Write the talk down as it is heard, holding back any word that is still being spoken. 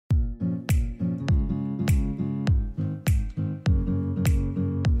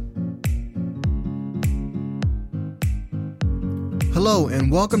Hello,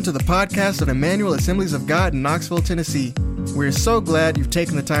 and welcome to the podcast of Emmanuel Assemblies of God in Knoxville, Tennessee. We're so glad you've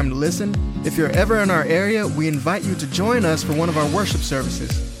taken the time to listen. If you're ever in our area, we invite you to join us for one of our worship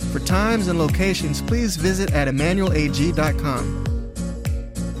services. For times and locations, please visit at emmanuelag.com.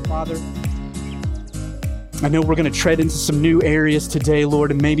 Father, I know we're going to tread into some new areas today, Lord,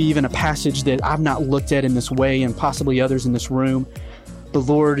 and maybe even a passage that I've not looked at in this way and possibly others in this room. But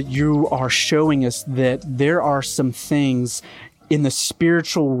Lord, you are showing us that there are some things in the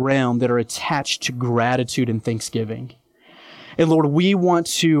spiritual realm that are attached to gratitude and thanksgiving. And Lord, we want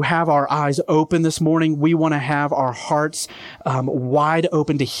to have our eyes open this morning. We want to have our hearts wide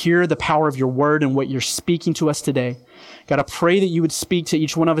open to hear the power of your word and what you're speaking to us today. God, I pray that you would speak to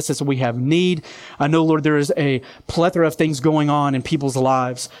each one of us as we have need. I know, Lord, there is a plethora of things going on in people's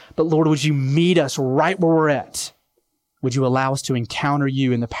lives. But Lord, would you meet us right where we're at? Would you allow us to encounter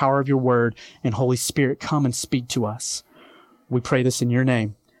you in the power of your word, and Holy Spirit, come and speak to us. We pray this in your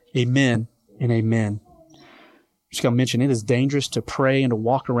name. Amen and amen. Just going to mention, it is dangerous to pray and to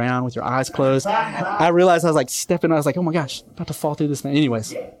walk around with your eyes closed. I realized I was like stepping, I was like, oh my gosh, I'm about to fall through this thing.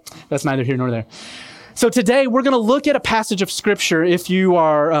 Anyways, that's neither here nor there. So today we're going to look at a passage of Scripture. If you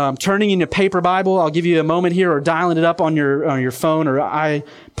are turning in your paper Bible, I'll give you a moment here, or dialing it up on your phone or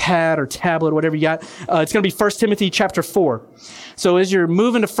iPad or tablet, whatever you got. It's going to be 1 Timothy chapter 4. So as you're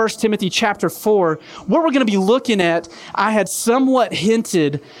moving to 1 Timothy chapter 4, what we're going to be looking at, I had somewhat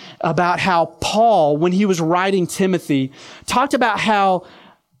hinted about how Paul, when he was writing Timothy, talked about how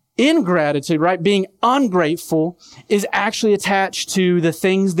ingratitude, right, being ungrateful, is actually attached to the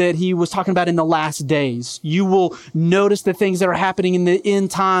things that he was talking about in the last days. You will notice the things that are happening in the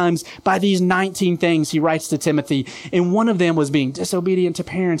end times by these 19 things he writes to Timothy. And one of them was being disobedient to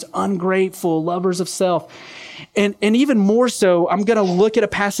parents, ungrateful, lovers of self. And even more so, I'm going to look at a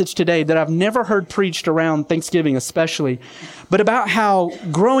passage today that I've never heard preached around Thanksgiving especially, but about how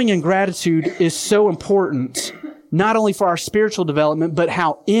growing in gratitude is so important, not only for our spiritual development, but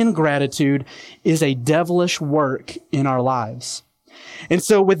how ingratitude is a devilish work in our lives. And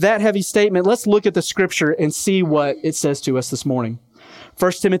so with that heavy statement, let's look at the Scripture and see what it says to us this morning.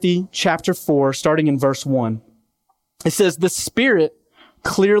 1 Timothy chapter 4, starting in verse 1. It says, "The Spirit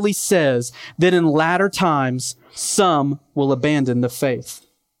clearly says that in latter times some will abandon the faith."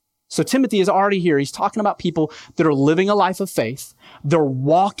 So Timothy is already here. He's talking about people that are living a life of faith. They're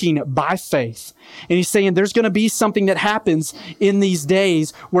walking by faith. And he's saying there's going to be something that happens in these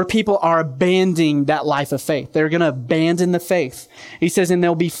days where people are abandoning that life of faith. They're going to abandon the faith. He says, and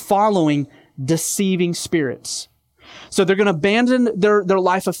they'll be following deceiving spirits. So they're going to abandon their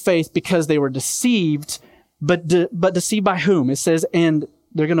life of faith because they were deceived, but deceived by whom? It says, and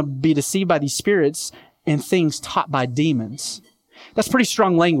they're going to be deceived by these spirits and things taught by demons. That's pretty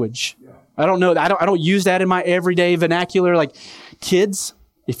strong language. I don't know. I don't use that in my everyday vernacular. Like, kids,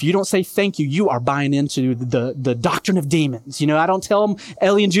 if you don't say thank you, you are buying into the doctrine of demons. You know, I don't tell them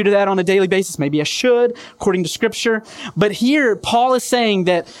Ellie and Judah that on a daily basis. Maybe I should, according to Scripture. But here, Paul is saying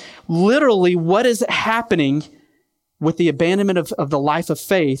that literally what is happening with the abandonment of the life of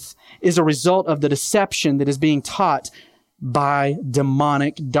faith is a result of the deception that is being taught by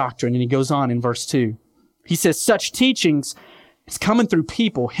demonic doctrine. And he goes on in verse 2. He says, such teachings, it's coming through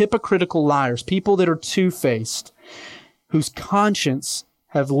people, hypocritical liars, people that are two-faced, whose conscience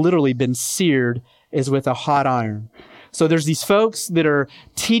have literally been seared as with a hot iron. So there's these folks that are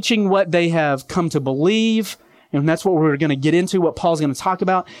teaching what they have come to believe, and that's what we're going to get into, what Paul's going to talk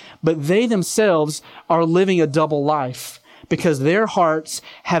about. But they themselves are living a double life because their hearts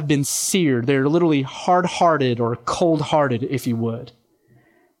have been seared. They're literally hard-hearted or cold-hearted, if you would.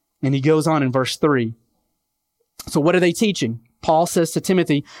 And he goes on in verse 3. So what are they teaching? Paul says to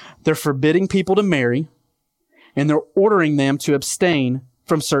Timothy, they're forbidding people to marry, and they're ordering them to abstain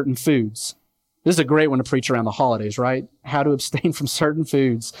from certain foods. This is a great one to preach around the holidays, right? How to abstain from certain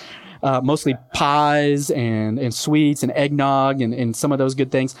foods. Mostly pies and sweets and eggnog and some of those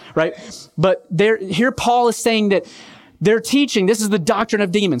good things, right? But here Paul is saying that they're teaching, this is the doctrine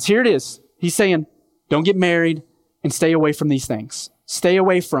of demons. Here it is. He's saying, don't get married and stay away from these things. Stay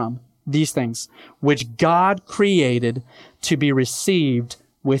away from these things, which God created to be received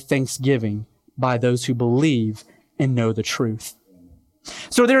with thanksgiving by those who believe and know the truth.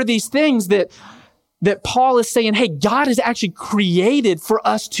 So there are these things that Paul is saying, hey, God has actually created for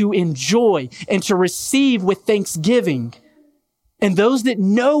us to enjoy and to receive with thanksgiving. And those that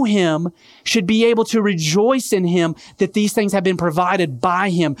know him should be able to rejoice in him that these things have been provided by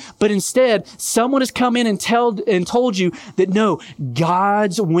him. But instead, someone has come in and told you that no,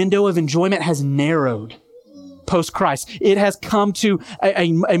 God's window of enjoyment has narrowed. post-Christ. It has come to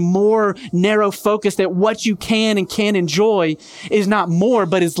a more narrow focus that what you can and can't enjoy is not more,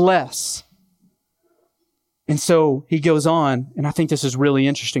 but is less. And so he goes on, and I think this is really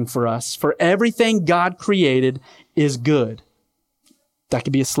interesting for us. For everything God created is good. That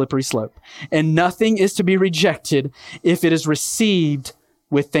could be a slippery slope. And nothing is to be rejected if it is received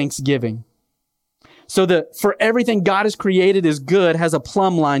with thanksgiving. So for everything God has created is good has a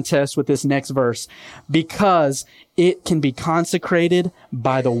plumb line test with this next verse, because it can be consecrated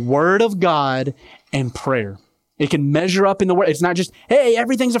by the word of God and prayer. It can measure up in the word. It's not just, hey,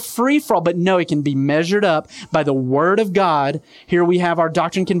 everything's a free-for-all, but no, it can be measured up by the word of God. Here we have our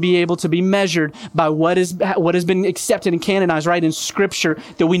doctrine can be able to be measured by what has been accepted and canonized, right, in Scripture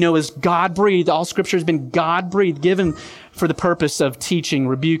that we know is God-breathed. All Scripture has been God-breathed, given for the purpose of teaching,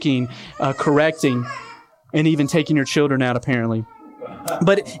 rebuking, correcting, and even taking your children out, apparently.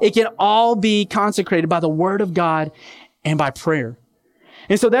 But it can all be consecrated by the word of God and by prayer.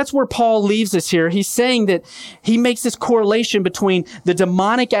 And so that's where Paul leaves us here. He's saying that he makes this correlation between the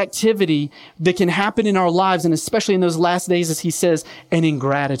demonic activity that can happen in our lives, and especially in those last days, as he says, and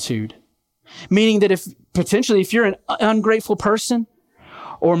ingratitude. Meaning that if you're an ungrateful person,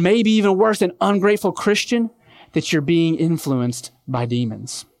 or maybe even worse, an ungrateful Christian, that you're being influenced by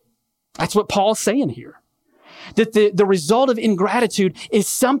demons. That's what Paul's saying here. That the result of ingratitude is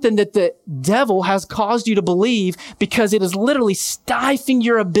something that the devil has caused you to believe, because it is literally stifling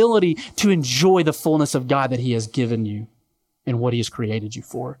your ability to enjoy the fullness of God that he has given you and what he has created you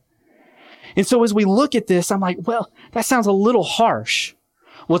for. And so as we look at this, I'm like, well, that sounds a little harsh.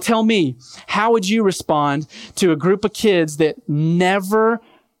 Well, tell me, how would you respond to a group of kids that never,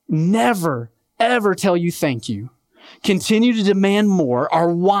 ever tell you thank you, continue to demand more, are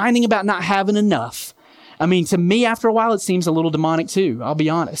whining about not having enough? I mean, to me, after a while, it seems a little demonic too. I'll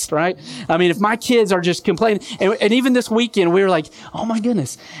be honest, right? I mean, if my kids are just complaining, and even this weekend, we were like, oh my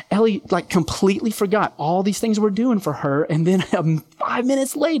goodness, Ellie completely forgot all these things we're doing for her. And then 5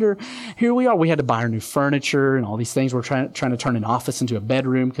 minutes later, here we are. We had to buy her new furniture and all these things. We're trying to turn an office into a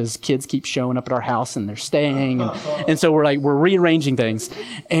bedroom because kids keep showing up at our house and they're staying. And so we're rearranging things.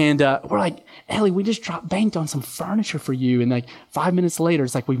 And we're like, Ellie, we just banked on some furniture for you. And 5 minutes later,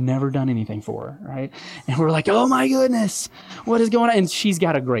 it's like we've never done anything for her, right? And we're like, oh my goodness, what is going on? And she's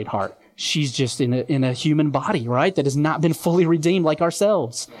got a great heart. She's just in a human body, right? That has not been fully redeemed like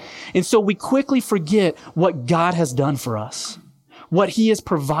ourselves. And so we quickly forget what God has done for us, what he has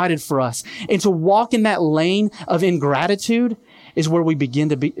provided for us. And to walk in that lane of ingratitude is where we begin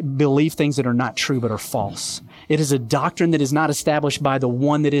to believe things that are not true but are false. It is a doctrine that is not established by the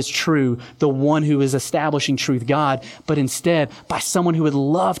one that is true, the one who is establishing truth, God, but instead by someone who would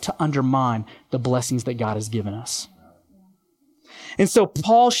love to undermine the blessings that God has given us. And so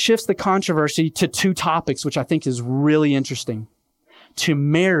Paul shifts the controversy to two topics, which I think is really interesting: to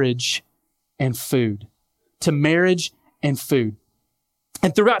marriage and food. To marriage and food.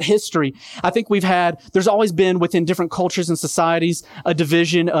 And throughout history, I think there's always been within different cultures and societies a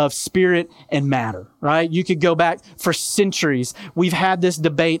division of spirit and matter, right? You could go back for centuries. We've had this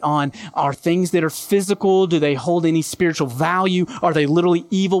debate on, are things that are physical, do they hold any spiritual value? Are they literally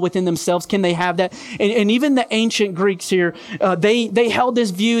evil within themselves? Can they have that? And even the ancient Greeks here, they held this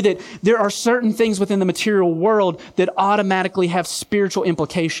view that there are certain things within the material world that automatically have spiritual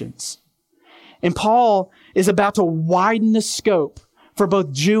implications. And Paul is about to widen the scope for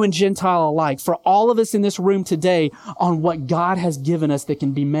both Jew and Gentile alike, for all of us in this room today, on what God has given us that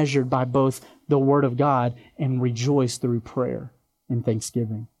can be measured by both the Word of God and rejoice through prayer and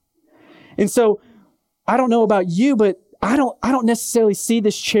thanksgiving. And so, I don't know about you, but I don't necessarily see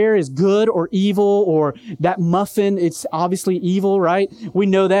this chair as good or evil, or that muffin, it's obviously evil, right? We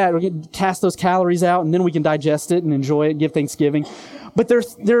know that. We're going to cast those calories out, and then we can digest it and enjoy it, give Thanksgiving. But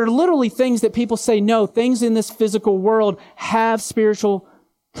there are literally things that people say, no, things in this physical world have spiritual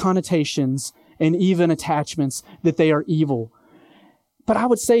connotations and even attachments, that they are evil. But I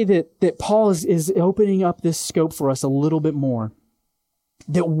would say that Paul is opening up this scope for us a little bit more.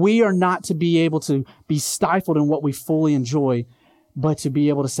 That we are not to be able to be stifled in what we fully enjoy, but to be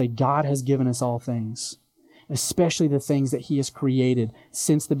able to say, God has given us all things, especially the things that he has created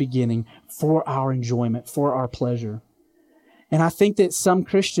since the beginning for our enjoyment, for our pleasure. And I think that some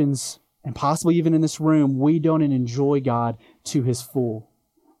Christians, and possibly even in this room, we don't enjoy God to his full.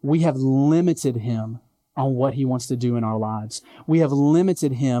 We have limited him on what he wants to do in our lives. We have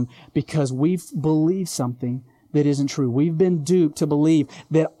limited him because we've believed something that isn't true. We've been duped to believe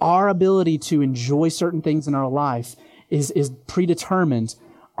that our ability to enjoy certain things in our life is predetermined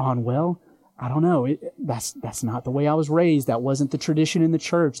on, I don't know. That's not the way I was raised. That wasn't the tradition in the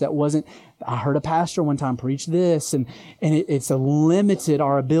church. I heard a pastor one time preach this, and it's limited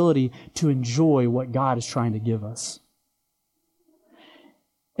our ability to enjoy what God is trying to give us.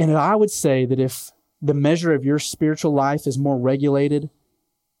 And I would say that if the measure of your spiritual life is more regulated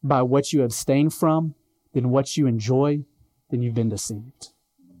by what you abstain from than what you enjoy, then you've been deceived.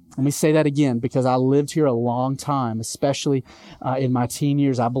 Let me say that again, because I lived here a long time, especially in my teen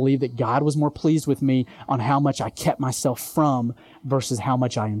years. I believe that God was more pleased with me on how much I kept myself from versus how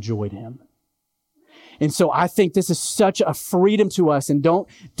much I enjoyed Him. And so I think this is such a freedom to us. And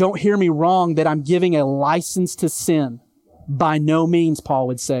don't hear me wrong that I'm giving a license to sin. By no means, Paul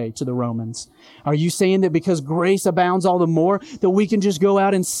would say to the Romans. Are you saying that because grace abounds all the more, that we can just go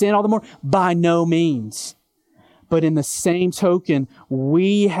out and sin all the more? By no means. But in the same token,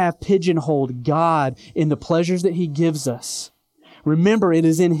 we have pigeonholed God in the pleasures that He gives us. Remember, it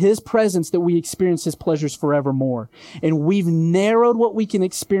is in His presence that we experience His pleasures forevermore. And we've narrowed what we can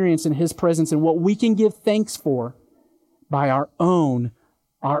experience in His presence and what we can give thanks for by our own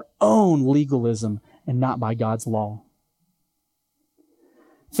legalism and not by God's law.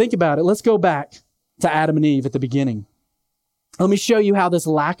 Think about it. Let's go back to Adam and Eve at the beginning. Let me show you how this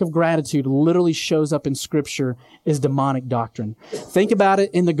lack of gratitude literally shows up in Scripture as demonic doctrine. Think about it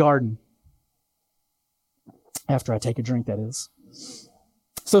in the garden. After I take a drink, that is.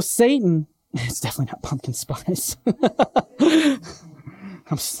 So Satan, it's definitely not pumpkin spice.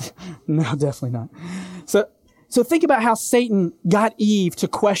 No, definitely not. So think about how Satan got Eve to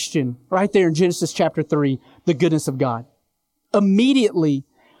question, right there in Genesis chapter 3, the goodness of God. Immediately,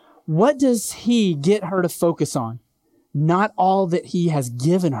 what does he get her to focus on? Not all that he has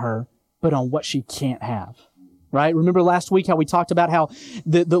given her, but on what she can't have. Right? Remember last week how we talked about how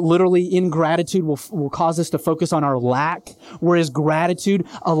the literally ingratitude will cause us to focus on our lack, whereas gratitude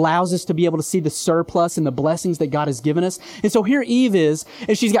allows us to be able to see the surplus and the blessings that God has given us. And so here Eve is,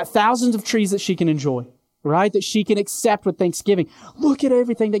 and she's got thousands of trees that she can enjoy, right? That she can accept with thanksgiving. Look at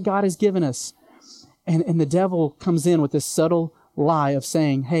everything that God has given us. And the devil comes in with this subtle lie of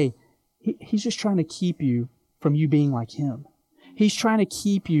saying, hey, he's just trying to keep you from you being like him. He's trying to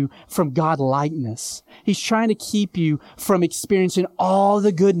keep you from God-likeness. He's trying to keep you from experiencing all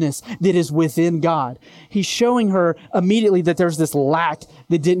the goodness that is within God. He's showing her immediately that there's this lack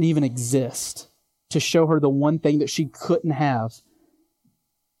that didn't even exist, to show her the one thing that she couldn't have,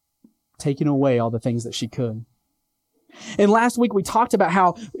 taking away all the things that she could. And last week we talked about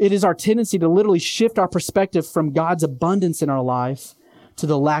how it is our tendency to literally shift our perspective from God's abundance in our life to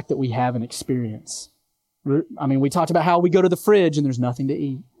the lack that we have and experience. I mean, we talked about how we go to the fridge and there's nothing to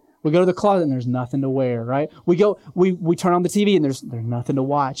eat. We go to the closet and there's nothing to wear, right? We turn on the TV and there's nothing to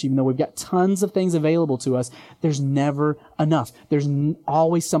watch. Even though we've got tons of things available to us, there's never enough. There's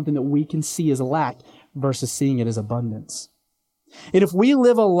always something that we can see as a lack versus seeing it as abundance. And if we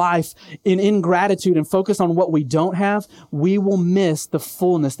live a life in ingratitude and focus on what we don't have, we will miss the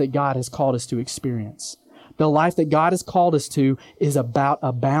fullness that God has called us to experience. The life that God has called us to is about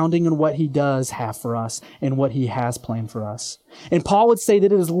abounding in what He does have for us and what He has planned for us. And Paul would say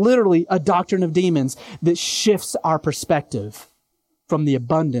that it is literally a doctrine of demons that shifts our perspective from the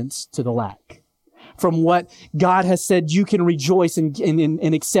abundance to the lack. From what God has said you can rejoice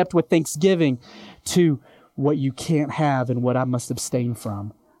and accept with thanksgiving to what you can't have and what I must abstain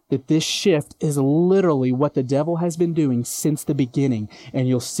from. That this shift is literally what the devil has been doing since the beginning, and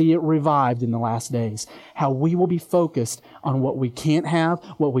you'll see it revived in the last days. How we will be focused on what we can't have,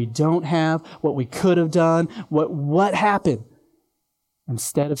 what we don't have, what we could have done, what happened,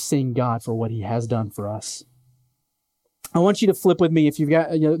 instead of seeing God for what He has done for us. I want you to flip with me, if you've got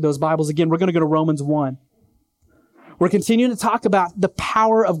those Bibles again. We're going to go to Romans 1. We're continuing to talk about the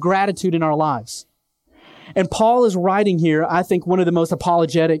power of gratitude in our lives. And Paul is writing here, I think, one of the most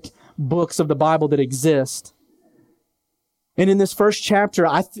apologetic books of the Bible that exist. And in this first chapter,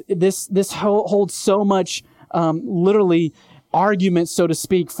 this holds so much, literally, argument, so to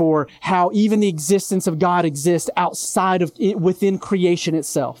speak, for how even the existence of God exists outside of it, within creation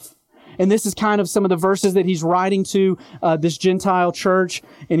itself. And this is kind of some of the verses that he's writing to this Gentile church.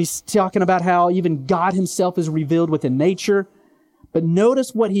 And he's talking about how even God Himself is revealed within nature. But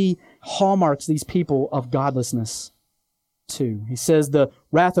notice what he hallmarks these people of godlessness to. He says the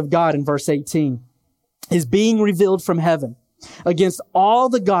wrath of God in verse 18 is being revealed from heaven against all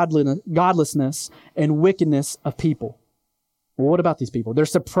the godlessness and wickedness of people. Well, what about these people? They're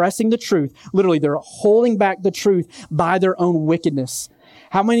suppressing the truth. Literally, they're holding back the truth by their own wickedness.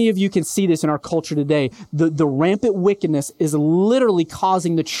 How many of you can see this in our culture today? The rampant wickedness is literally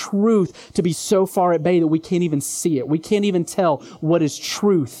causing the truth to be so far at bay that we can't even see it. We can't even tell what is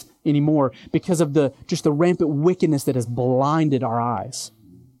truth anymore because of just the rampant wickedness that has blinded our eyes.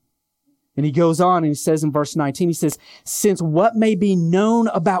 And he goes on and he says in verse 19, he says, since what may be known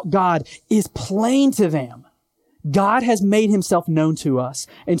about God is plain to them, God has made himself known to us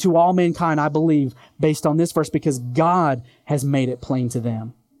and to all mankind, I believe, based on this verse, because God has made it plain to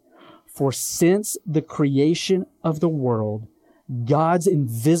them. For since the creation of the world, God's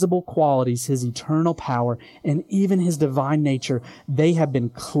invisible qualities, his eternal power, and even his divine nature, they have been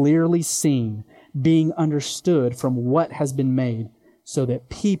clearly seen, being understood from what has been made, so that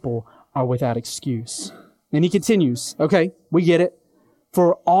people are without excuse. And he continues, okay, we get it.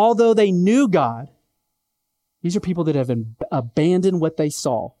 For although they knew God, these are people that have abandoned what they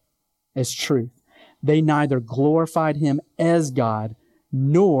saw as truth. They neither glorified him as God,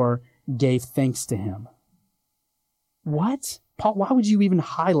 nor gave thanks to him. What? Paul, why would you even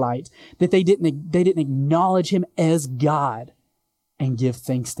highlight that they didn't acknowledge him as God and give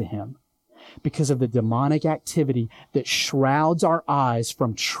thanks to him? Because of the demonic activity that shrouds our eyes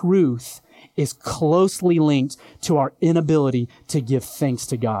from truth is closely linked to our inability to give thanks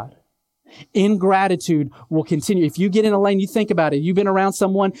to God. Ingratitude will continue. If you get in a lane, you think about it. You've been around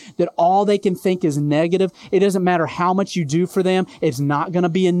someone that all they can think is negative. It doesn't matter how much you do for them. It's not going to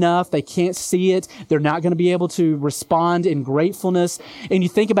be enough. They can't see it. They're not going to be able to respond in gratefulness. And you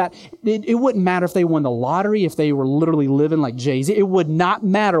think about it, it wouldn't matter if they won the lottery, if they were literally living like Jay-Z. It would not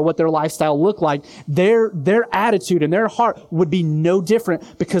matter what their lifestyle looked like. Their attitude and their heart would be no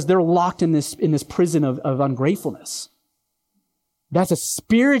different because they're locked in this prison of ungratefulness. That's a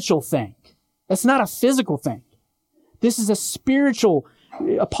spiritual thing. That's not a physical thing. This is a spiritual,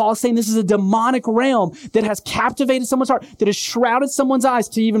 Paul is saying this is a demonic realm that has captivated someone's heart, that has shrouded someone's eyes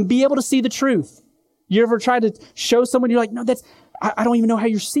to even be able to see the truth. You ever try to show someone, you're like, no, I don't even know how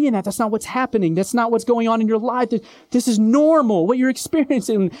you're seeing that. That's not what's happening. That's not what's going on in your life. This is normal, what you're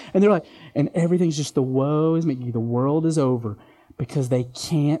experiencing. And they're like, and everything's just the woe is me. The world is over because they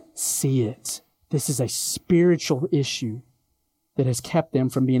can't see it. This is a spiritual issue that has kept them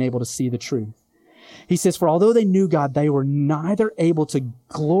from being able to see the truth. He says, for although they knew God, they were neither able to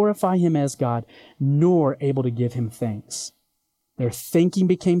glorify him as God, nor able to give him thanks. Their thinking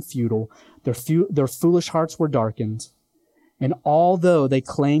became futile. Their foolish hearts were darkened. And although they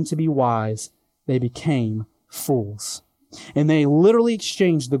claimed to be wise, they became fools. And they literally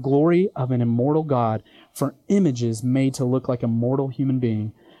exchanged the glory of an immortal God for images made to look like a mortal human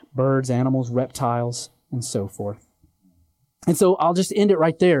being, birds, animals, reptiles, and so forth. And so I'll just end it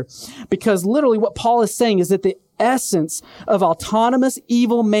right there, because literally what Paul is saying is that the essence of autonomous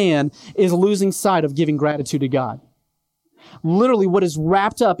evil man is losing sight of giving gratitude to God. Literally what is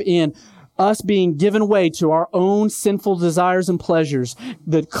wrapped up in us being given way to our own sinful desires and pleasures,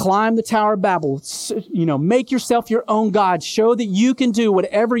 that climb the Tower of Babel, make yourself your own God, show that you can do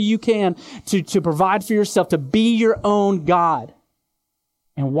whatever you can to provide for yourself, to be your own God.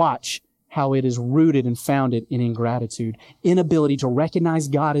 And watch how it is rooted and founded in ingratitude, inability to recognize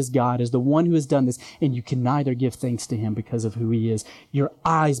God as the one who has done this, and you can neither give thanks to him because of who he is. Your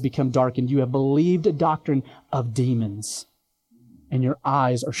eyes become darkened. You have believed a doctrine of demons, and your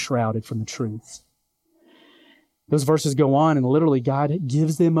eyes are shrouded from the truth. Those verses go on, and literally God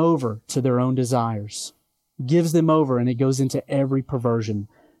gives them over to their own desires, gives them over, and it goes into every perversion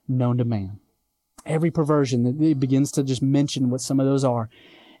known to man. Every perversion, it begins to just mention what some of those are.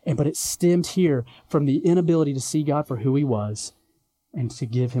 But it stemmed here from the inability to see God for who he was and to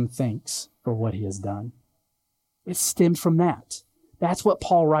give him thanks for what he has done. It stemmed from that. That's what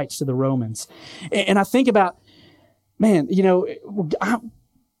Paul writes to the Romans. And I think about, Michael,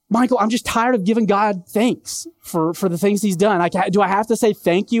 I'm just tired of giving God thanks for the things he's done. Do I have to say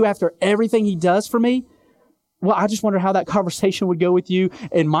thank you after everything he does for me? Well, I just wonder how that conversation would go with you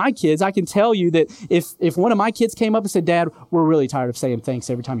and my kids. I can tell you that if one of my kids came up and said, Dad, we're really tired of saying thanks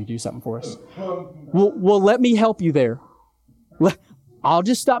every time you do something for us. Well, let me help you there. I'll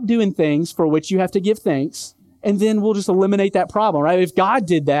just stop doing things for which you have to give thanks, and then we'll just eliminate that problem, right? If God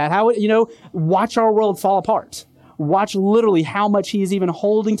did that, watch our world fall apart. Watch literally how much he is even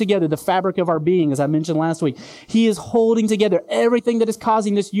holding together the fabric of our being, as I mentioned last week. He is holding together everything that is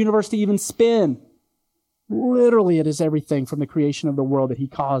causing this universe to even spin. Literally, it is everything from the creation of the world that he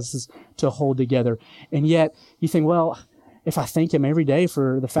causes to hold together. And yet, you think, well, if I thank him every day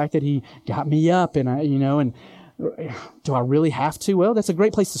for the fact that he got me up and do I really have to? Well, that's a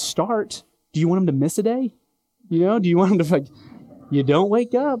great place to start. Do you want him to miss a day? Do you want him to, you don't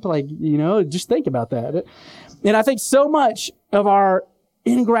wake up? Just think about that. And I think so much of our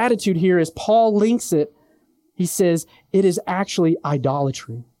ingratitude here, as Paul links it, he says, it is actually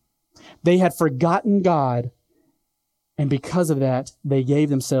idolatry. They had forgotten God And because of that, they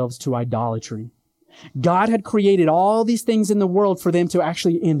gave themselves to idolatry. God had created all these things in the world for them to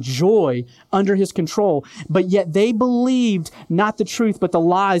actually enjoy under his control, but yet they believed not the truth, but the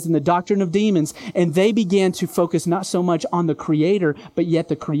lies and the doctrine of demons, and they began to focus not so much on the Creator, but yet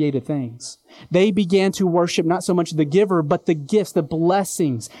the created things. They began to worship not so much the giver, but the gifts, the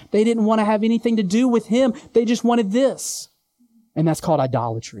blessings. They didn't want to have anything to do with him. They just wanted this. And that's called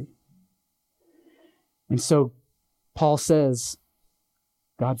idolatry. And so Paul says,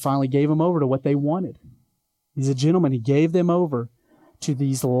 God finally gave them over to what they wanted. He's a gentleman. He gave them over to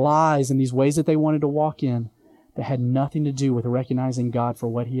these lies and these ways that they wanted to walk in that had nothing to do with recognizing God for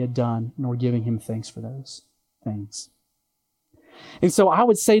what he had done, nor giving him thanks for those things. And so I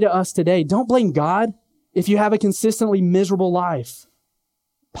would say to us today, don't blame God if you have a consistently miserable life.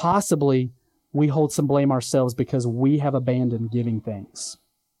 Possibly we hold some blame ourselves because we have abandoned giving thanks.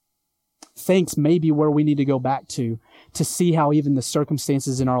 Thanks may be where we need to go back to see how even the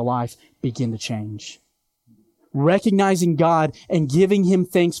circumstances in our life begin to change. Recognizing God and giving him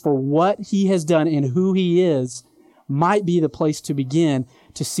thanks for what he has done and who he is might be the place to begin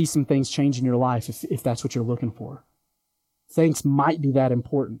to see some things change in your life if that's what you're looking for. Thanks might be that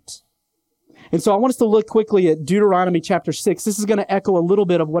important. And so I want us to look quickly at Deuteronomy chapter 6. This is going to echo a little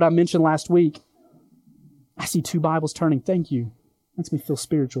bit of what I mentioned last week. I see 2 Bibles turning. Thank you. Makes me feel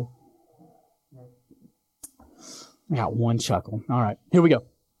spiritual. I got one chuckle. All right, here we go.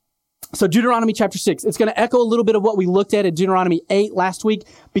 So Deuteronomy chapter 6. It's going to echo a little bit of what we looked at Deuteronomy 8 last week,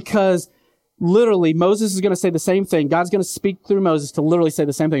 because literally Moses is going to say the same thing. God's going to speak through Moses to literally say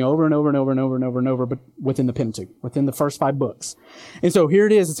the same thing over and over and over and over and over and over, but within the Pentateuch, within the first 5 books. And so here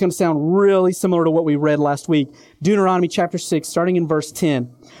it is. It's going to sound really similar to what we read last week. Deuteronomy chapter 6, starting in verse 10.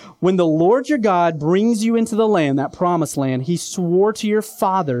 When the Lord your God brings you into the land, that promised land, he swore to your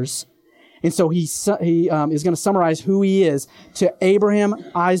fathers. And so he is going to summarize who he is to Abraham,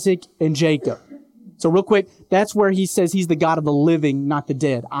 Isaac, and Jacob. So real quick, that's where he says he's the God of the living, not the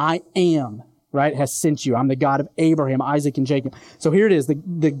dead. I am, right, has sent you. I'm the God of Abraham, Isaac, and Jacob. So here it is.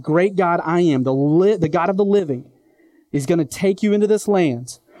 The great God I am, the God of the living, is going to take you into this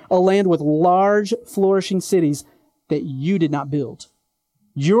land, a land with large, flourishing cities that you did not build.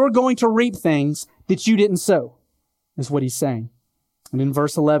 You're going to reap things that you didn't sow, is what he's saying. And in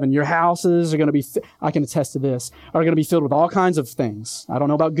verse 11, your houses are going to be, I can attest to this, are going to be filled with all kinds of things. I don't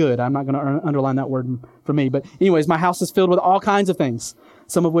know about good. I'm not going to underline that word for me. But anyways, my house is filled with all kinds of things,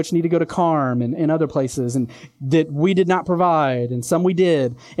 some of which need to go to Carm and other places, and that we did not provide, and some we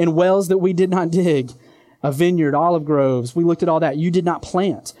did, and wells that we did not dig, a vineyard, olive groves. We looked at all that. You did not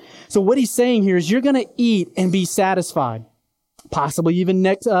plant. So what he's saying here is you're going to eat and be satisfied. Possibly even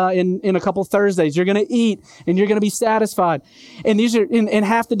next in a couple Thursdays, you're going to eat and you're going to be satisfied. And these are in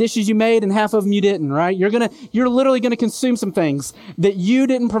half the dishes you made and half of them you didn't, right? You're literally going to consume some things that you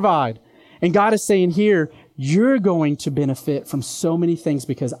didn't provide. And God is saying here, you're going to benefit from so many things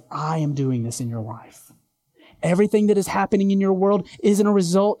because I am doing this in your life. Everything that is happening in your world isn't a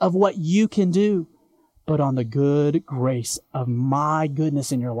result of what you can do, but on the good grace of my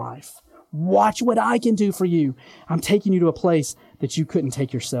goodness in your life. Watch what I can do for you. I'm taking you to a place that you couldn't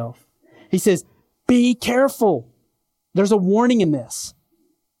take yourself. He says, be careful. There's a warning in this,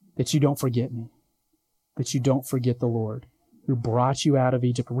 that you don't forget me, that you don't forget the Lord who brought you out of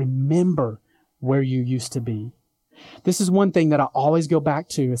Egypt. Remember where you used to be. This is one thing that I always go back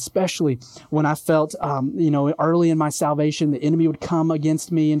to, especially when I felt, early in my salvation, the enemy would come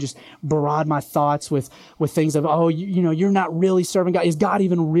against me and just barrage my thoughts with things of, you're not really serving God. Is God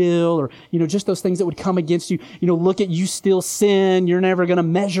even real? Or, just those things that would come against you. Look at you still sin. You're never going to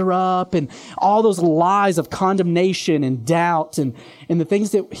measure up, and all those lies of condemnation and doubt and the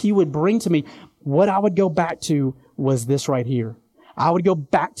things that he would bring to me. What I would go back to was this right here. I would go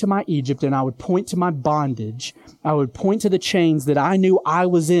back to my Egypt and I would point to my bondage. I would point to the chains that I knew I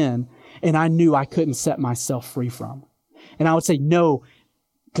was in and I knew I couldn't set myself free from. And I would say no,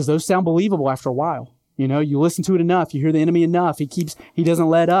 because those sound believable after a while. You listen to it enough. You hear the enemy enough. He doesn't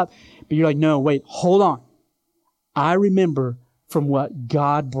let up. But you're like, no, wait, hold on. I remember from what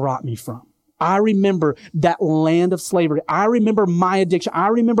God brought me from. I remember that land of slavery. I remember my addiction. I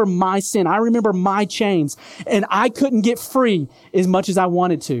remember my sin. I remember my chains. And I couldn't get free as much as I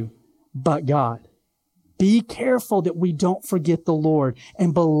wanted to. But God, be careful that we don't forget the Lord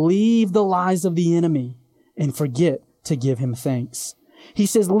and believe the lies of the enemy and forget to give him thanks. He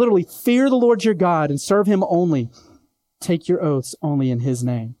says literally, fear the Lord your God and serve him only. Take your oaths only in his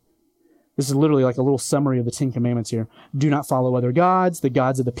name. This is literally like a little summary of the 10 Commandments here. Do not follow other gods, the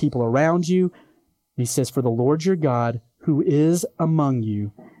gods of the people around you. He says, for the Lord your God, who is among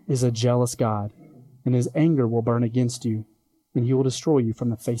you, is a jealous God. and his anger will burn against you, and he will destroy you from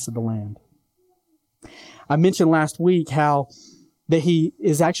the face of the land. I mentioned last week how that he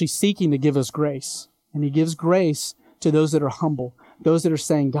is actually seeking to give us grace, and he gives grace to those that are humble, those that are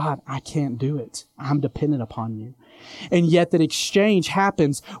saying, God, I can't do it. I'm dependent upon you. And yet that exchange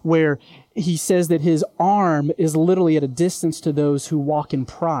happens where he says that his arm is literally at a distance to those who walk in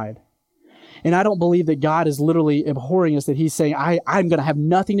pride. And I don't believe that God is literally abhorring us, that he's saying, I'm going to have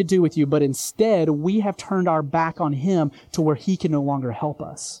nothing to do with you. But instead, we have turned our back on him to where he can no longer help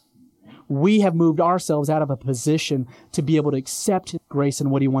us. We have moved ourselves out of a position to be able to accept his grace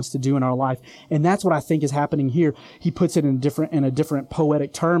and what he wants to do in our life. And that's what I think is happening here. He puts it in a different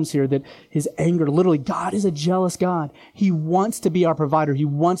poetic terms here, that his anger, literally, God is a jealous God. He wants to be our provider. He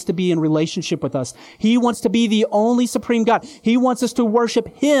wants to be in relationship with us. He wants to be the only supreme God. He wants us to worship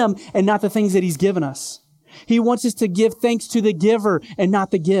him and not the things that he's given us. He wants us to give thanks to the giver and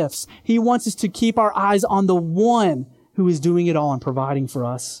not the gifts. He wants us to keep our eyes on the one who is doing it all and providing for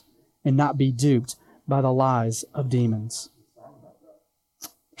us, and not be duped by the lies of demons.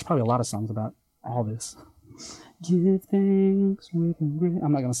 There's probably a lot of songs about all this. Give thanks with grace.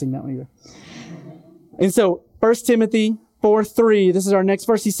 I'm not going to sing that one either. And so 1 Timothy 4:3, this is our next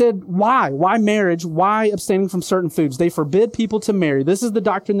verse. He said, why? Why marriage? Why abstaining from certain foods? They forbid people to marry. This is the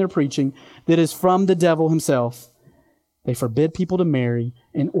doctrine they're preaching that is from the devil himself. They forbid people to marry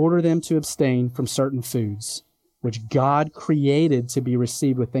and order them to abstain from certain foods, which God created to be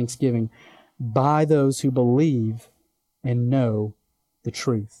received with thanksgiving by those who believe and know the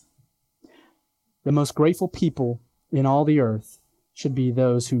truth. The most grateful people in all the earth should be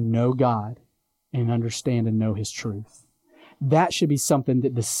those who know God and understand and know his truth. That should be something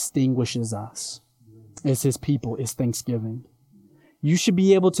that distinguishes us as his people, is thanksgiving. You should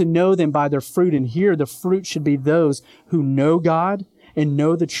be able to know them by their fruit, and here the fruit should be those who know God and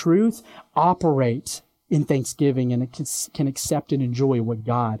know the truth, operate in thanksgiving, and can accept and enjoy what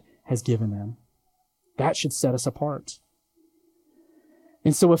God has given them. That should set us apart.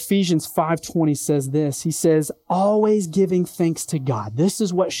 And so Ephesians 5:20 says this. He says, always giving thanks to God. This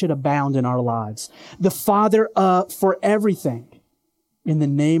is what should abound in our lives. The Father for everything, in the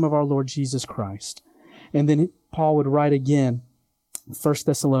name of our Lord Jesus Christ. And then Paul would write again, 1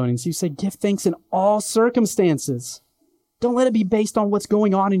 Thessalonians, you say, give thanks in all circumstances. Don't let it be based on what's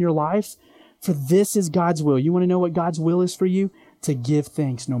going on in your life. For this is God's will. You want to know what God's will is for you? To give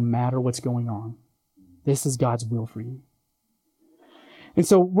thanks no matter what's going on. This is God's will for you. And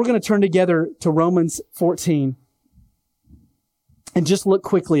so we're going to turn together to Romans 14 and just look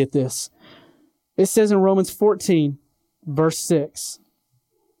quickly at this. It says in Romans 14, verse 6,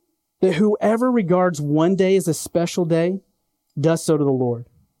 that whoever regards one day as a special day does so to the Lord.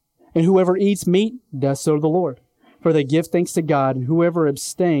 And whoever eats meat does so to the Lord. For they give thanks to God, and whoever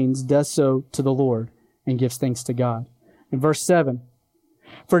abstains does so to the Lord and gives thanks to God. In verse 7,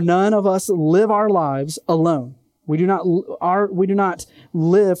 for none of us live our lives alone. We do not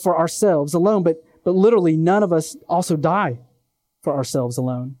live for ourselves alone, but literally none of us also die for ourselves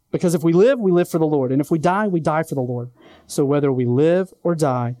alone. Because if we live for the Lord. And if we die for the Lord. So whether we live or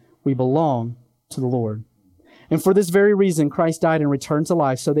die, we belong to the Lord. And for this very reason, Christ died and returned to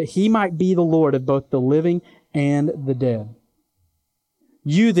life, so that he might be the Lord of both the living and the dead.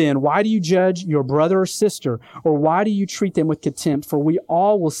 You then, why do you judge your brother or sister? Or why do you treat them with contempt? For we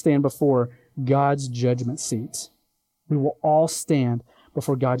all will stand before God's judgment seat. We will all stand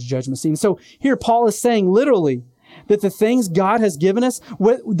before God's judgment seat. And so here Paul is saying literally that the things God has given us,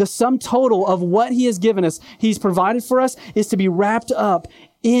 the sum total of what he has given us, he's provided for us, is to be wrapped up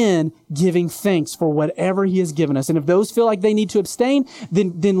in giving thanks for whatever he has given us. And if those feel like they need to abstain,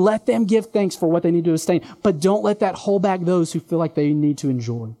 then let them give thanks for what they need to abstain. But don't let that hold back those who feel like they need to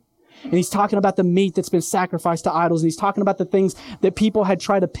enjoy. And he's talking about the meat that's been sacrificed to idols. And he's talking about the things that people had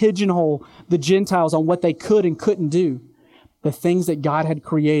tried to pigeonhole the Gentiles on what they could and couldn't do. The things that God had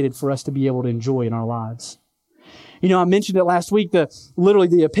created for us to be able to enjoy in our lives. You know, I mentioned it last week, literally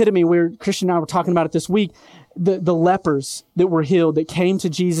the epitome, Christian and I were talking about it this week, the lepers that were healed, that came to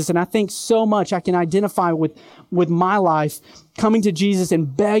Jesus. And I think so much I can identify with my life, coming to Jesus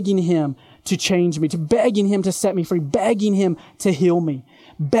and begging him to change me, to begging him to set me free, begging him to heal me,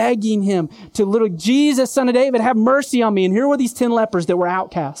 begging him to literally, Jesus, Son of David, have mercy on me. And here were these 10 lepers that were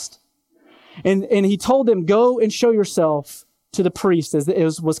outcast. And he told them, go and show yourself to the priest, as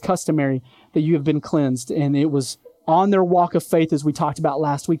it was customary, that you have been cleansed. And it was on their walk of faith, as we talked about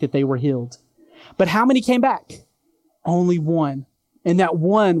last week, that they were healed. But how many came back? Only one. And that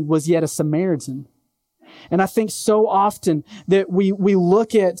one was yet a Samaritan. And I think so often that we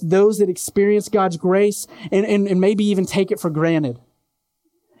look at those that experience God's grace and maybe even take it for granted.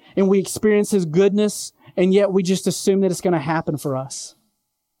 and we experience his goodness, and yet we just assume that it's going to happen for us.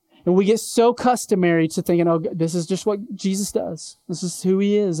 And we get so customary to thinking, oh, this is just what Jesus does. This is who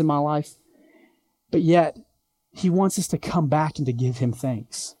he is in my life. But yet, he wants us to come back and to give him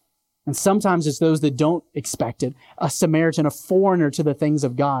thanks. And sometimes it's those that don't expect it, a Samaritan, a foreigner to the things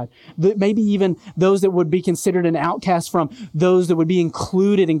of God. Maybe even those that would be considered an outcast from those that would be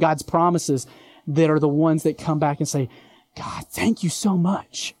included in God's promises, that are the ones that come back and say, God, thank you so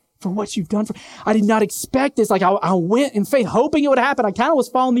much for what you've done. I did not expect this. Like I went in faith hoping it would happen. I kind of was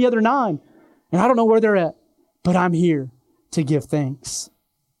following the other 9, and I don't know where they're at, but I'm here to give thanks.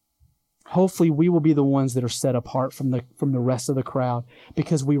 Hopefully we will be the ones that are set apart from the rest of the crowd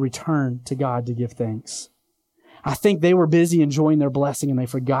because we return to God to give thanks. I think they were busy enjoying their blessing and they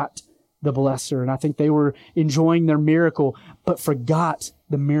forgot the blesser. And I think they were enjoying their miracle, but forgot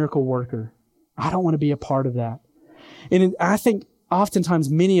the miracle worker. I don't want to be a part of that. And I think oftentimes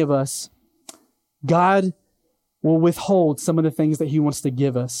many of us, God will withhold some of the things that he wants to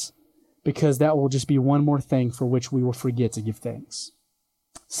give us because that will just be one more thing for which we will forget to give thanks.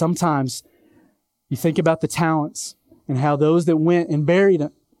 Sometimes you think about the talents and how those that went and buried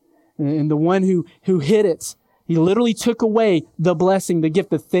it, and the one who hid it, he literally took away the blessing, the gift,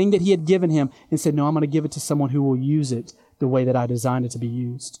 the thing that he had given him and said, no, I'm going to give it to someone who will use it the way that I designed it to be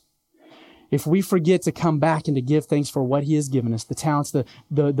used. If we forget to come back and to give thanks for what he has given us, the talents,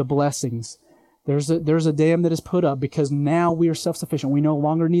 the blessings, there's a dam that is put up because now we are self-sufficient. We no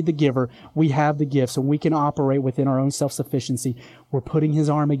longer need the giver. We have the gifts and we can operate within our own self-sufficiency. We're putting his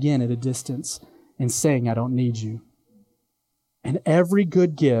arm again at a distance and saying, I don't need you. And every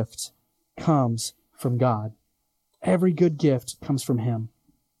good gift comes from God. Every good gift comes from him.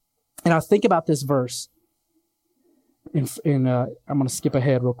 And I think about this verse. I'm going to skip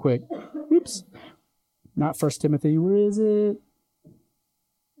ahead real quick. Oops. Not 1 Timothy. Where is it?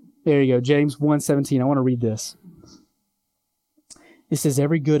 There you go. James 1:17. I want to read this. It says,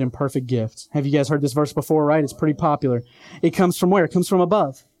 every good and perfect gift. Have you guys heard this verse before, right? It's pretty popular. It comes from where? It comes from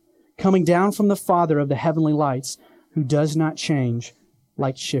above. Coming down from the Father of the heavenly lights, who does not change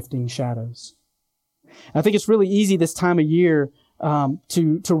like shifting shadows. I think it's really easy this time of year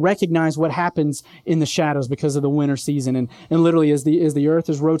to recognize what happens in the shadows because of the winter season. And literally as the earth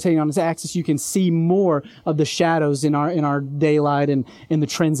is rotating on its axis, you can see more of the shadows in our daylight and in the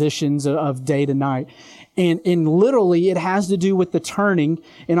transitions of day to night. And literally it has to do with the turning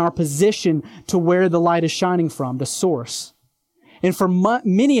in our position to where the light is shining from, the source. And for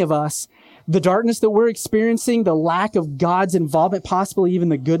many of us, the darkness that we're experiencing, the lack of God's involvement, possibly even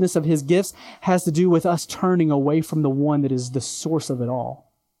the goodness of his gifts, has to do with us turning away from the one that is the source of it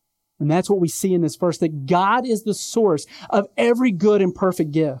all. And that's what we see in this verse, that God is the source of every good and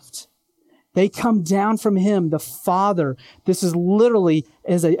perfect gift. They come down from him, the Father. This is literally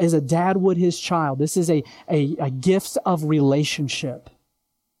as a dad would his child. This is a gift of relationship,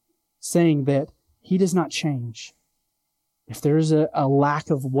 saying that he does not change. If there's a lack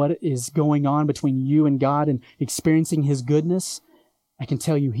of what is going on between you and God and experiencing his goodness, I can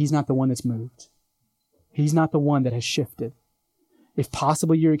tell you he's not the one that's moved. He's not the one that has shifted. If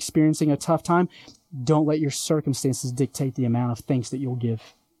possibly you're experiencing a tough time, don't let your circumstances dictate the amount of thanks that you'll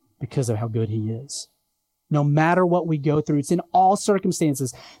give because of how good he is. No matter what we go through, it's in all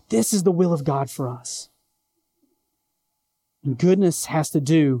circumstances. This is the will of God for us. And goodness has to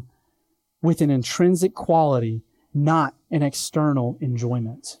do with an intrinsic quality, not an external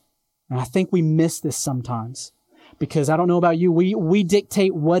enjoyment. And I think we miss this sometimes because I don't know about you, we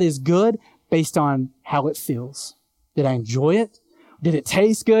dictate what is good based on how it feels. Did I enjoy it? Did it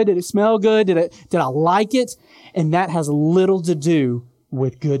taste good? Did it smell good? Did I like it? And that has little to do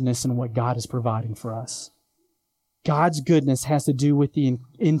with goodness and what God is providing for us. God's goodness has to do with the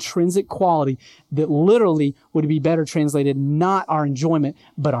intrinsic quality that literally would be better translated, not our enjoyment,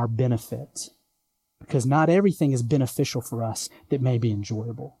 but our benefit. Because not everything is beneficial for us that may be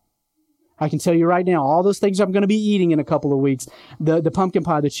enjoyable. I can tell you right now, all those things I'm going to be eating in a couple of weeks, the pumpkin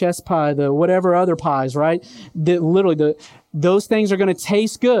pie, the chess pie, the whatever other pies, right? Those things are going to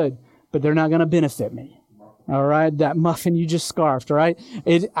taste good, but they're not going to benefit me. All right, that muffin you just scarfed, right?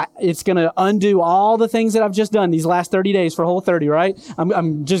 It's going to undo all the things that I've just done these last 30 days for Whole30, right?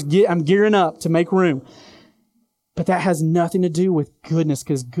 I'm gearing up to make room. But that has nothing to do with goodness,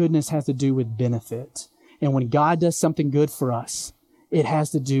 because goodness has to do with benefit. And when God does something good for us, it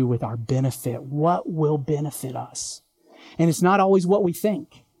has to do with our benefit. What will benefit us? And it's not always what we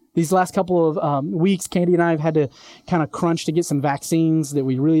think. These last couple of weeks, Candy and I have had to kind of crunch to get some vaccines that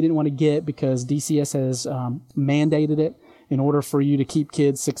we really didn't want to get because DCS has mandated it. in order for you to keep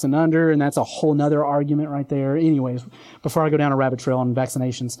kids 6 and under, and that's a whole nother argument right there. Anyways, before I go down a rabbit trail on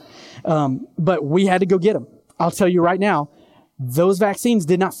vaccinations. But we had to go get them. I'll tell you right now, those vaccines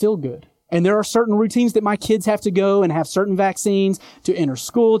did not feel good. And there are certain routines that my kids have to go and have certain vaccines to enter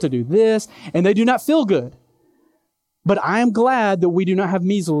school, to do this, and they do not feel good. But I am glad that we do not have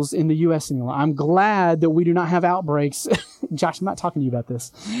measles in the U.S. anymore. I'm glad that we do not have outbreaks. Josh, I'm not talking to you about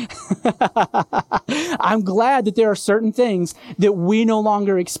this. I'm glad that there are certain things that we no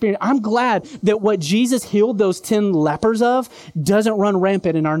longer experience. I'm glad that what Jesus healed those 10 lepers of doesn't run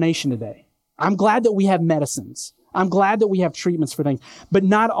rampant in our nation today. I'm glad that we have medicines. I'm glad that we have treatments for things. But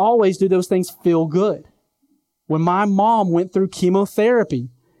not always do those things feel good. When my mom went through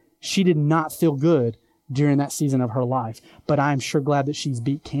chemotherapy, she did not feel good during that season of her life. But I am sure glad that she's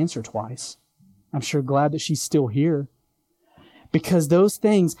beat cancer twice. I'm sure glad that she's still here. Because those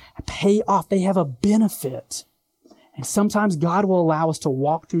things pay off. They have a benefit. And sometimes God will allow us to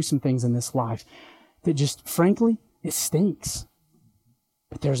walk through some things in this life that just, frankly, it stinks.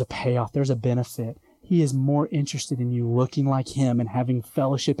 But there's a payoff. There's a benefit. He is more interested in you looking like Him and having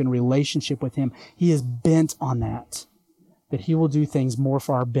fellowship and relationship with Him. He is bent on that He will do things more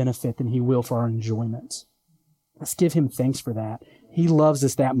for our benefit than He will for our enjoyment. Let's give Him thanks for that. He loves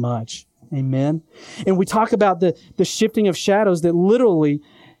us that much. Amen. And we talk about the shifting of shadows, that literally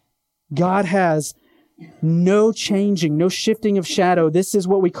God has no changing, no shifting of shadow. This is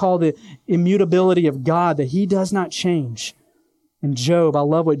what we call the immutability of God, that He does not change. In Job, I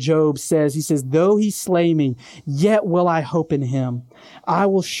love what Job says. He says, though He slay me, yet will I hope in Him. I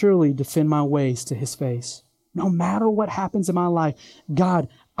will surely defend my ways to His face. No matter what happens in my life, God,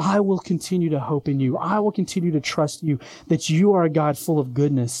 I will continue to hope in You. I will continue to trust You, that You are a God full of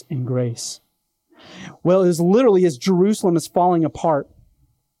goodness and grace. Well, it is literally as Jerusalem is falling apart.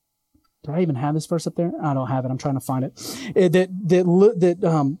 Do I even have this verse up there? I don't have it. I'm trying to find it.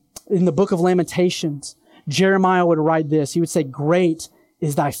 That in the book of Lamentations, Jeremiah would write this. He would say, great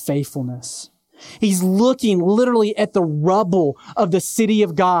is Thy faithfulness. He's looking literally at the rubble of the city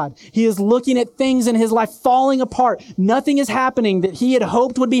of God. He is looking at things in his life falling apart. Nothing is happening that he had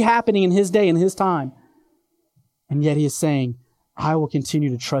hoped would be happening in his day, in his time. And yet he is saying, I will continue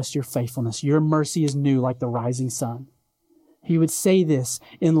to trust Your faithfulness. Your mercy is new like the rising sun. He would say this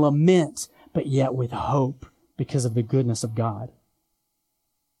in lament, but yet with hope because of the goodness of God.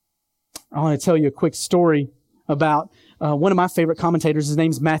 I want to tell you a quick story about one of my favorite commentators. His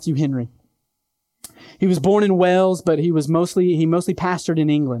name's Matthew Henry. He was born in Wales, but he mostly pastored in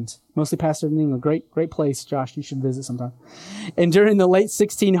England. Great place, Josh. You should visit sometime. And during the late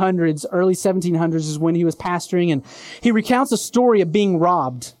 1600s, early 1700s is when he was pastoring, and he recounts a story of being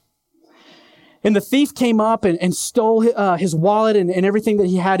robbed. And the thief came up and stole his wallet and everything that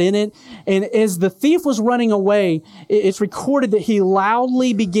he had in it. And as the thief was running away, it's recorded that he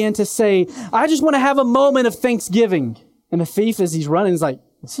loudly began to say, I just want to have a moment of thanksgiving. And the thief, as he's running, is like,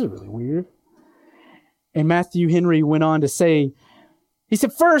 this is really weird. And Matthew Henry went on to say, he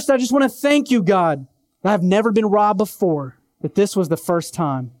said, first, I just want to thank You, God. I've never been robbed before, but this was the first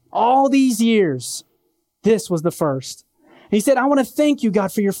time. All these years, this was the first. He said, I want to thank You,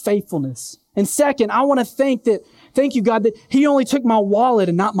 God, for Your faithfulness. And second, I want to thank You, God, that He only took my wallet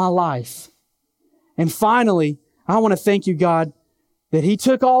and not my life. And finally, I want to thank You, God, that He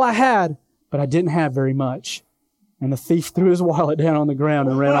took all I had, but I didn't have very much. And the thief threw his wallet down on the ground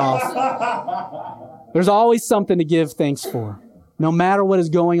and ran off. There's always something to give thanks for. No matter what is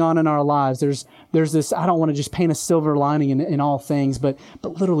going on in our lives, there's this, I don't want to just paint a silver lining in all things, but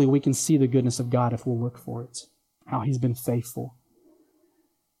literally we can see the goodness of God if we'll look for it, how He's been faithful.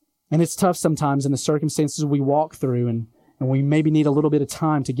 And it's tough sometimes in the circumstances we walk through, and we maybe need a little bit of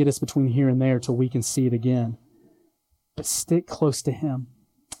time to get us between here and there till we can see it again. But stick close to Him.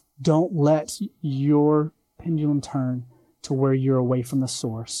 Don't let your pendulum turn to where you're away from the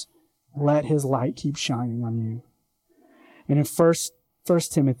source. Let His light keep shining on you. And in 1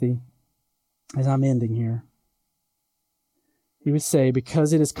 Timothy, as I'm ending here, he would say,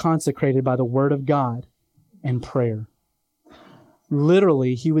 because it is consecrated by the word of God and prayer.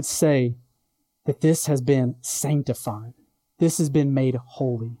 Literally, he would say that this has been sanctified. This has been made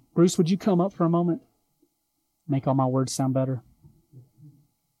holy. Bruce, would you come up for a moment? Make all my words sound better.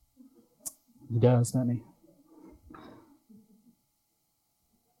 He does, doesn't he?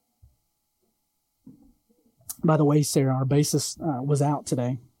 By the way, Sarah, our bassist was out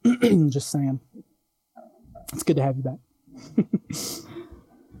today. Just saying. It's good to have you back.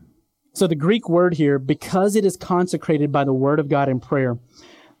 So the Greek word here, because it is consecrated by the word of God in prayer,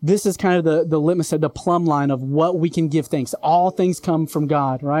 This is kind of the litmus, the plumb line of what we can give thanks. All things come from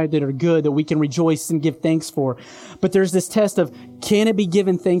God, right? That are good, that we can rejoice and give thanks for. But there's this test of, can it be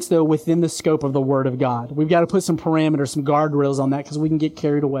given thanks, though, within the scope of the Word of God? We've got to put some parameters, some guardrails on that, because we can get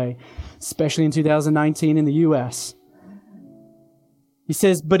carried away, especially in 2019 in the U.S. He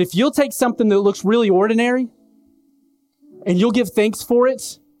says, but if you'll take something that looks really ordinary and you'll give thanks for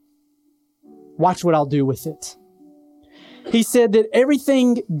it, watch what I'll do with it. He said that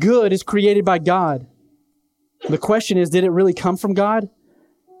everything good is created by God. The question is, did it really come from God?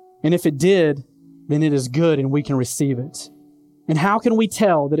 And if it did, then it is good and we can receive it. And how can we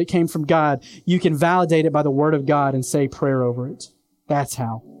tell that it came from God? You can validate it by the Word of God and say prayer over it. That's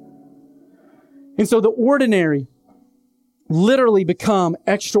how. And so the ordinary literally become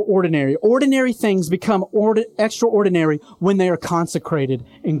extraordinary. Ordinary things become extraordinary when they are consecrated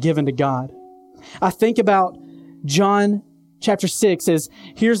and given to God. I think about John chapter 6 as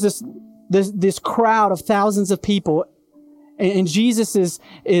here's this crowd of thousands of people, and Jesus is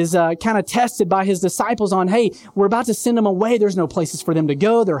kind of tested by his disciples on, hey, we're about to send them away. There's no places for them to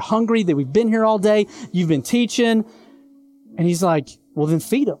go. They're hungry. That we've been here all day. You've been teaching. And he's like, well, then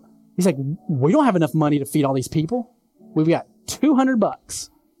feed them. He's like, we don't have enough money to feed all these people. We've got $200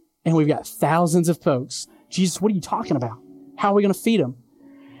 and we've got thousands of folks. Jesus, what are you talking about? How are we going to feed them?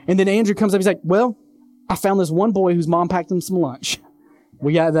 And then Andrew comes up. He's like, well, I found this one boy whose mom packed him some lunch.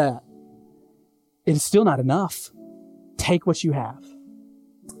 We got that. It's still not enough. Take what you have.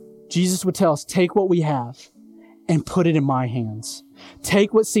 Jesus would tell us, take what we have and put it in my hands.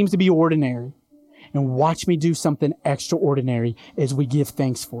 Take what seems to be ordinary and watch me do something extraordinary as we give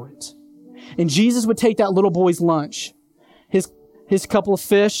thanks for it. And Jesus would take that little boy's lunch, his couple of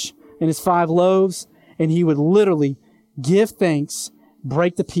fish and his 5 loaves, and he would literally give thanks,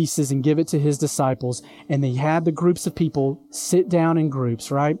 break the pieces, and give it to his disciples. And they had the groups of people sit down in groups,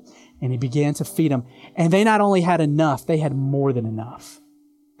 right? And he began to feed them. And they not only had enough, they had more than enough.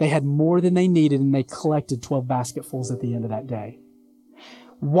 They had more than they needed, and they collected 12 basketfuls at the end of that day.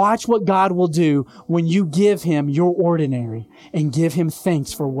 Watch what God will do when you give him your ordinary and give him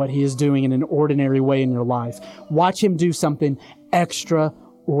thanks for what he is doing in an ordinary way in your life. Watch him do something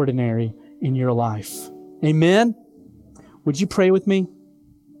extraordinary in your life. Amen? Would you pray with me?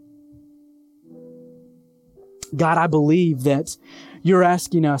 God, I believe that you're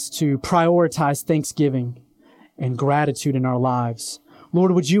asking us to prioritize thanksgiving and gratitude in our lives.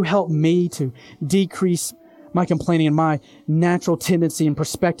 Lord, would you help me to decrease my complaining and my natural tendency and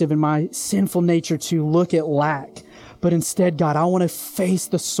perspective and my sinful nature to look at lack. But instead, God, I want to face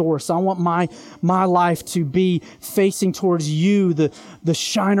the source. I want my life to be facing towards you, the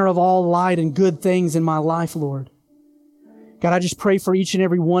shiner of all light and good things in my life, Lord. God, I just pray for each and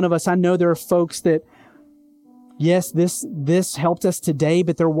every one of us. I know there are folks that, yes, this helped us today,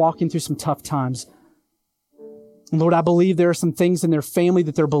 but they're walking through some tough times. And Lord, I believe there are some things in their family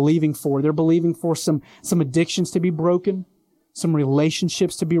that they're believing for. They're believing for some addictions to be broken, some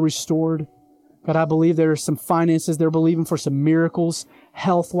relationships to be restored. God, I believe there are some finances they're believing for, some miracles,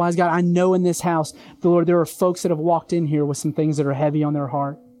 health-wise. God, I know in this house, Lord, there are folks that have walked in here with some things that are heavy on their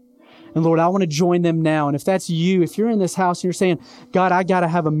heart. And Lord, I want to join them now. And if that's you, if you're in this house and you're saying, God, I got to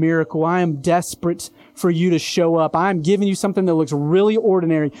have a miracle. I am desperate for you to show up. I'm giving you something that looks really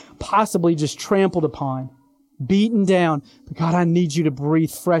ordinary, possibly just trampled upon, beaten down. But God, I need you to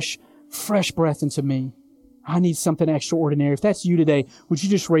breathe fresh breath into me. I need something extraordinary. If that's you today, would you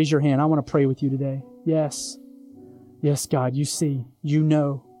just raise your hand? I want to pray with you today. Yes. Yes, God, you see, you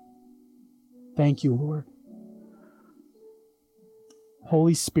know. Thank you, Lord.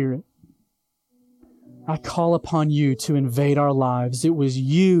 Holy Spirit, I call upon you to invade our lives. It was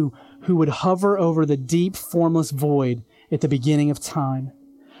you who would hover over the deep, formless void at the beginning of time.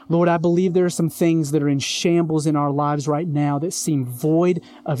 Lord, I believe there are some things that are in shambles in our lives right now that seem void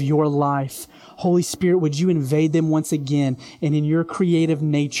of your life. Holy Spirit, would you invade them once again and in your creative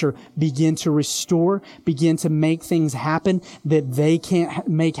nature begin to restore, begin to make things happen that they can't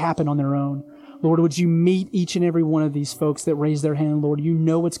make happen on their own. Lord, would you meet each and every one of these folks that raise their hand? Lord, you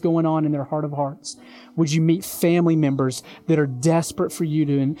know what's going on in their heart of hearts. Would you meet family members that are desperate for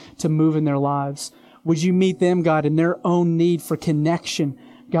you to move in their lives? Would you meet them, God, in their own need for connection,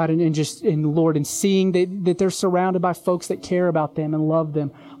 God, and Lord, and seeing that they're surrounded by folks that care about them and love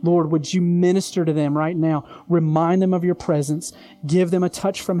them. Lord, would you minister to them right now? Remind them of your presence. Give them a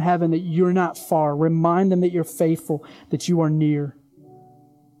touch from heaven that you're not far. Remind them that you're faithful, that you are near.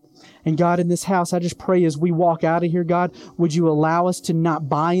 And God, in this house, I just pray as we walk out of here, God, would you allow us to not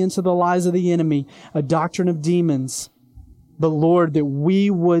buy into the lies of the enemy, a doctrine of demons, but Lord, that we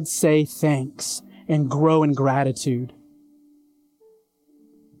would say thanks and grow in gratitude.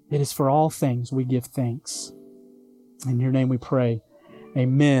 It is for all things we give thanks. In your name we pray.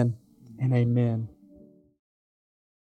 Amen and amen.